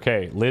Adventure.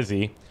 Okay,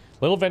 Lizzie.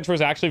 Little Adventure was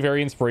actually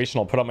very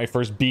inspirational. Put out my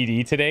first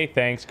BD today.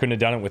 Thanks. Couldn't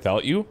have done it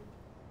without you.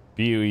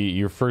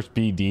 Your first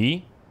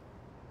BD?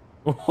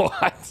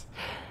 What?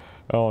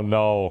 Oh,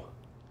 no.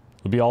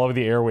 It'll be all over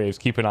the airwaves.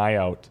 Keep an eye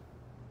out.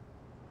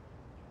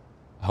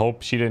 I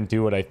hope she didn't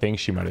do what I think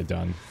she might have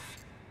done.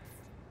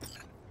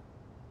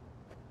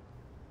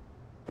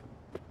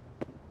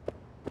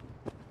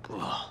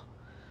 Ugh.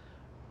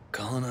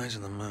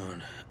 Colonizing the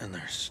moon, and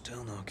there's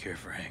still no cure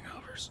for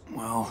hangovers.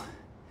 Well,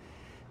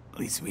 at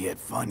least we had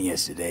fun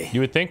yesterday. You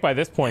would think by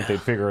this point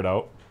they'd figure it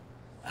out.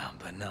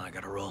 But now I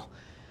gotta roll.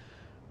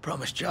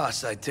 Promised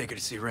Joss I'd take her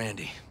to see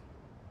Randy.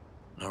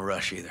 No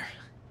rush either.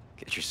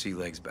 Get your sea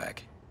legs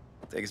back.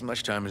 Take as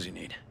much time as you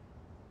need.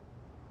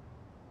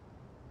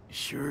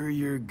 Sure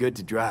you're good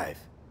to drive?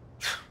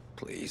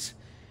 Please.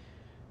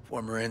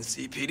 Former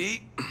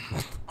NCPD.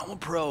 I'm a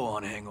pro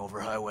on Hangover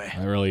Highway.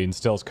 That really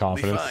instills Be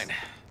confidence. fine.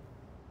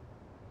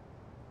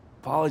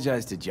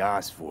 Apologize to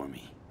Joss for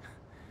me.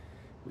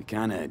 We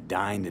kinda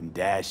dined and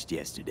dashed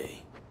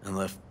yesterday. And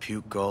left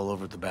puke all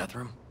over the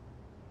bathroom?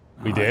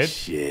 We Aw, did?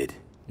 Shit.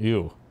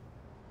 Ew.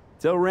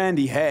 Tell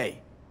Randy,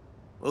 hey.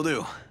 Will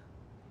do.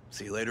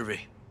 See you later, V.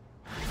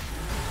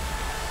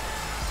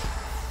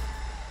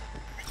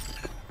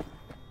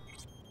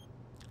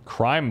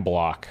 Crime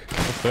block.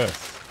 What's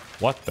this?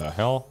 What the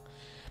hell?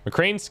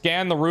 McCrane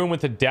scanned the room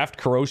with a deft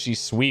Kuroshi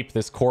sweep.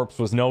 This corpse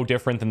was no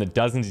different than the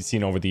dozens he'd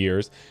seen over the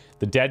years.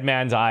 The dead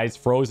man's eyes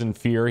froze in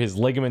fear, his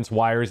ligaments,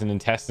 wires, and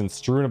intestines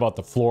strewn about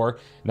the floor.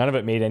 None of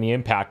it made any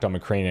impact on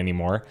McCrane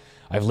anymore.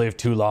 I've lived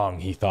too long,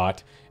 he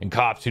thought, and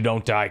cops who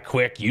don't die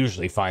quick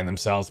usually find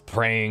themselves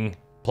playing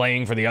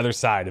for the other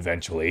side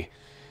eventually.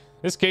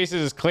 This case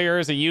is as clear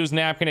as a used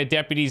napkin at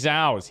Deputy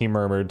Zhao's, he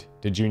murmured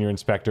to Junior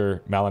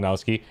Inspector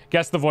Malinowski.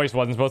 Guess the voice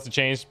wasn't supposed to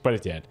change, but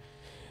it did.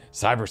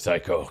 Cyber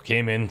Psycho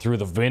came in through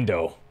the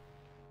window.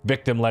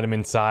 Victim let him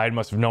inside,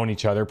 must have known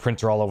each other,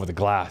 printer all over the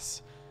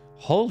glass.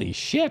 Holy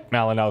shit,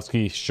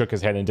 Malinowski shook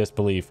his head in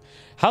disbelief.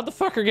 How'd the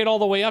fucker get all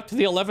the way up to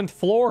the 11th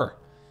floor?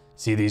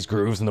 See these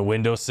grooves in the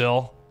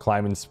windowsill?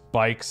 Climbing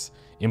spikes,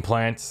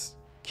 implants.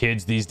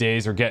 Kids these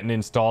days are getting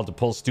installed to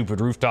pull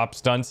stupid rooftop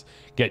stunts,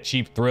 get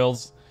cheap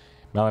thrills.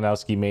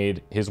 Malinowski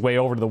made his way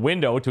over to the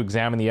window to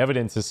examine the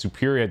evidence his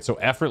superior had so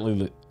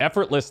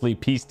effortlessly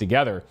pieced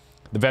together.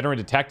 The veteran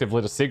detective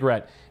lit a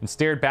cigarette and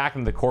stared back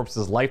into the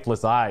corpse's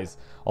lifeless eyes.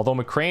 Although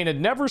McCrane had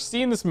never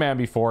seen this man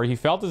before, he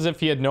felt as if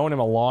he had known him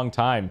a long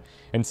time.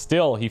 And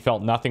still, he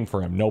felt nothing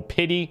for him. No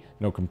pity,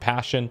 no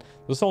compassion.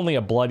 This is only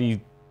a body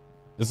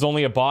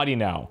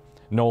now,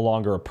 no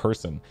longer a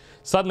person.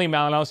 Suddenly,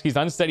 Malinowski's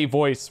unsteady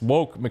voice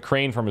woke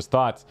McCrane from his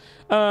thoughts.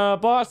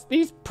 Boss,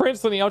 these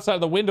prints on the outside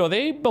of the window,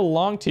 they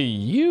belong to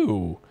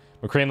you.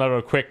 McCrane let out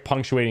a quick,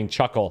 punctuating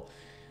chuckle.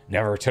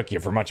 Never took you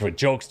for much of a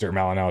jokester,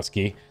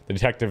 Malinowski, the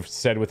detective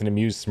said with an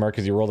amused smirk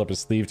as he rolled up his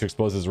sleeve to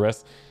expose his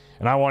wrist.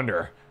 And I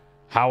wonder,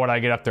 how would I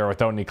get up there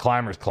without any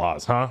climber's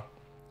claws, huh?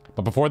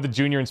 But before the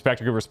junior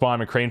inspector could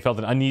respond, McCrane felt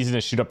an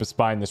uneasiness shoot up his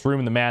spine. This room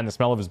and the man, the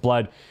smell of his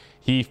blood.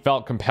 He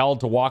felt compelled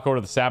to walk over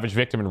to the savage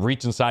victim and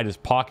reach inside his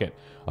pocket.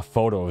 A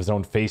photo of his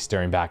own face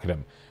staring back at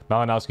him.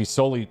 Malinowski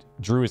slowly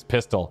drew his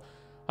pistol.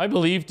 I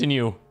believed in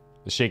you,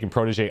 the shaken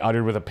protege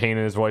uttered with a pain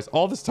in his voice.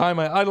 All this time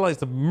I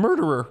idolized a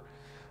murderer.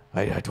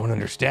 I don't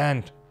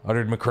understand,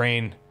 uttered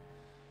McCrane.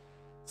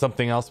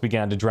 Something else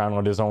began to drown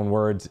out his own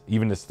words,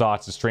 even his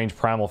thoughts, a strange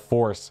primal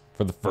force.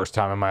 For the first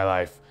time in my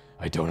life,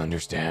 I don't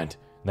understand.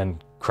 And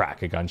then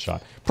crack, a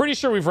gunshot. Pretty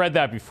sure we've read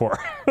that before.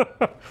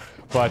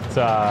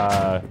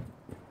 But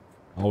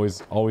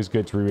always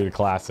good to reread a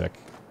classic.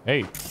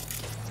 Hey,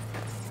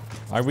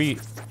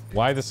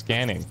 why the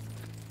scanning?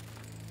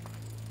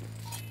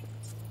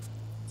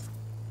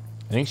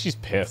 I think she's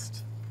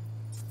pissed.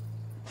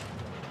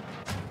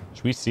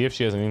 Should we see if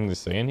she has anything to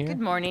say in here? Good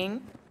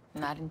morning.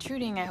 Not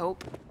intruding, I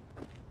hope.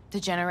 The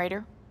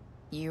generator.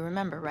 You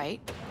remember, right?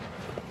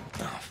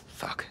 Oh,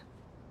 fuck.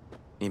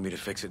 Need me to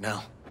fix it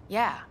now?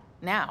 Yeah,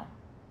 now.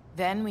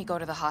 Then we go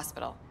to the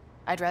hospital.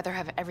 I'd rather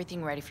have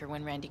everything ready for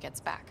when Randy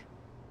gets back.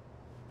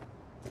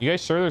 You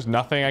guys sure there's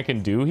nothing I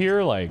can do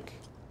here? Like...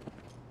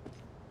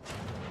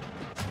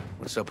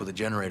 What's up with the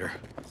generator?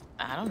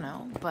 I don't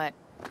know, but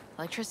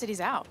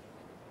electricity's out.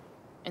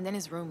 And then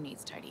his room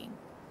needs tidying.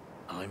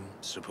 I'm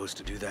supposed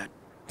to do that?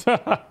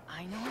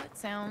 I know how it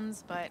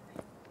sounds, but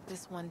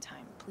this one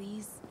time,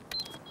 please.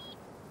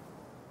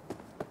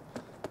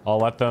 I'll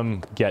let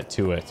them get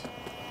to it.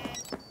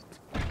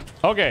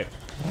 Okay.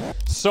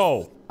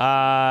 So,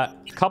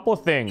 couple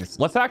of things.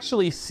 Let's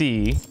actually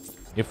see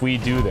if we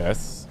do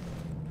this.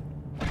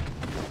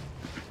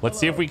 Let's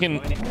see if we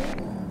can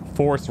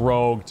force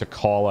Rogue to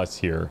call us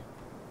here.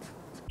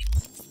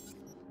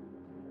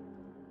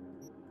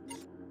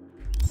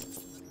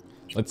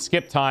 Let's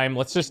skip time.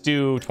 Let's just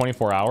do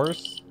 24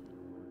 hours.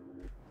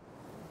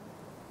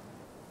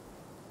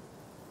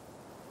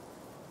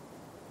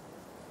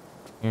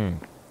 Hmm.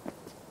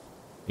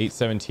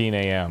 8:17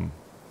 a.m.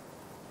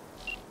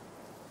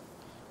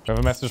 We have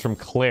a message from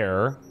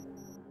Claire.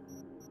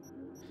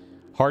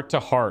 Heart to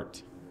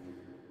heart.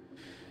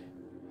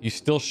 You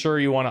still sure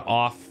you want to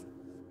off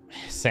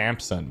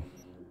Samson?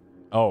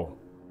 Oh,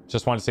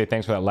 just wanted to say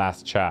thanks for that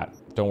last chat.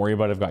 Don't worry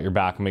about it. I've got your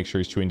back. I'll make sure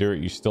he's chewing dirt.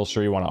 You still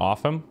sure you want to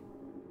off him?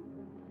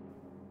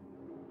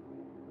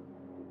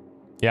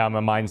 Yeah,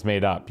 my mind's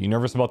made up. You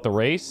nervous about the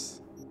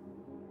race?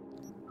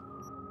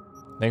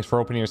 Thanks for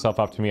opening yourself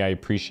up to me. I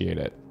appreciate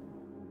it.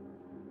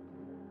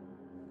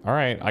 All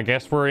right, I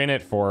guess we're in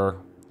it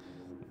for...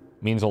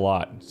 Means a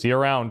lot. See you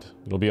around.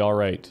 It'll be all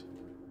right.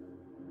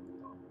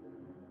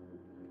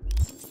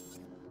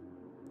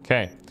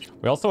 Okay.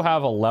 We also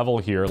have a level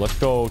here. Let's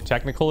go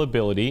technical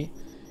ability.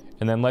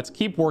 And then let's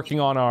keep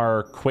working on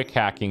our quick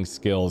hacking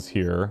skills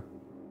here.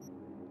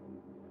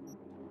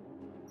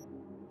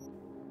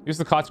 Use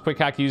the COTS quick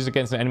hack used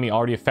against an enemy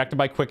already affected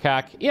by quick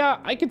hack. Yeah,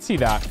 I could see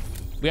that.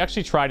 We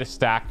actually try to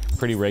stack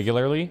pretty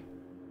regularly.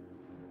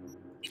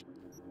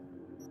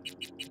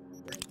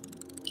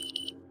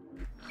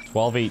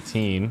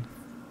 $12.18.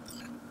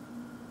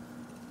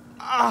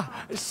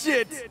 Ah,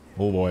 shit!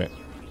 Oh boy.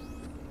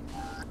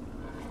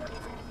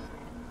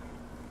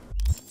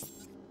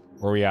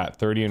 Where are we at?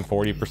 30 and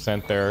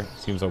 40% there.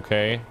 Seems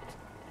okay.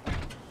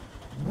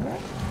 The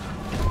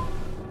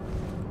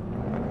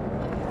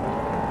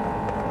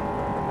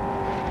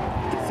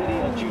city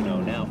of Juneau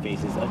now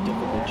faces a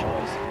difficult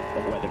choice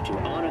of whether to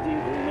honor the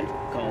agreement,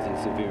 causing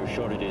severe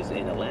shortages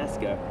in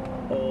Alaska,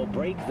 or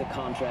break the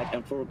contract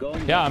and forego...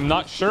 Yeah, I'm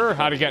not sure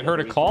how to get her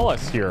to call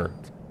us here.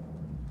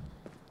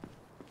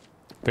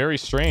 Very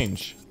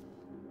strange.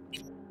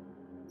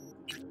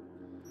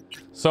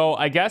 So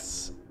I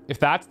guess if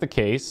that's the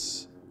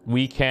case,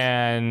 we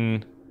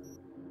can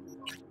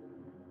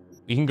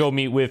go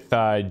meet with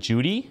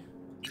Judy.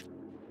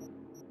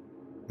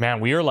 Man,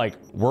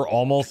 we're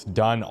almost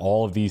done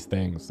all of these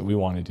things that we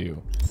want to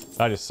do.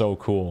 That is so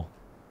cool.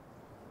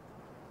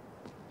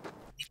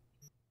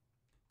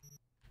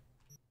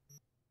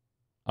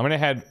 I'm gonna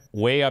head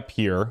way up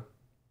here.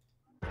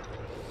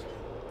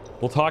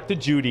 We'll talk to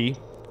Judy.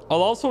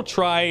 I'll also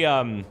try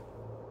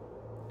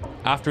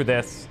after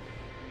this,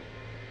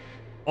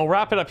 I'll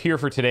wrap it up here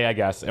for today, I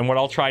guess. And what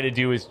I'll try to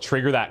do is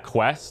trigger that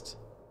quest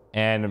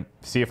and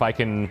see if I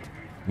can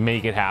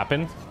make it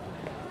happen.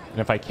 And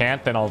if I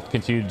can't, then I'll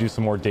continue to do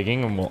some more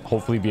digging and we'll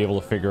hopefully be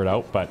able to figure it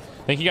out. But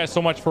thank you guys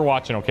so much for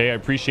watching, okay? I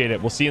appreciate it.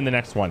 We'll see you in the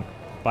next one.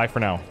 Bye for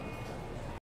now.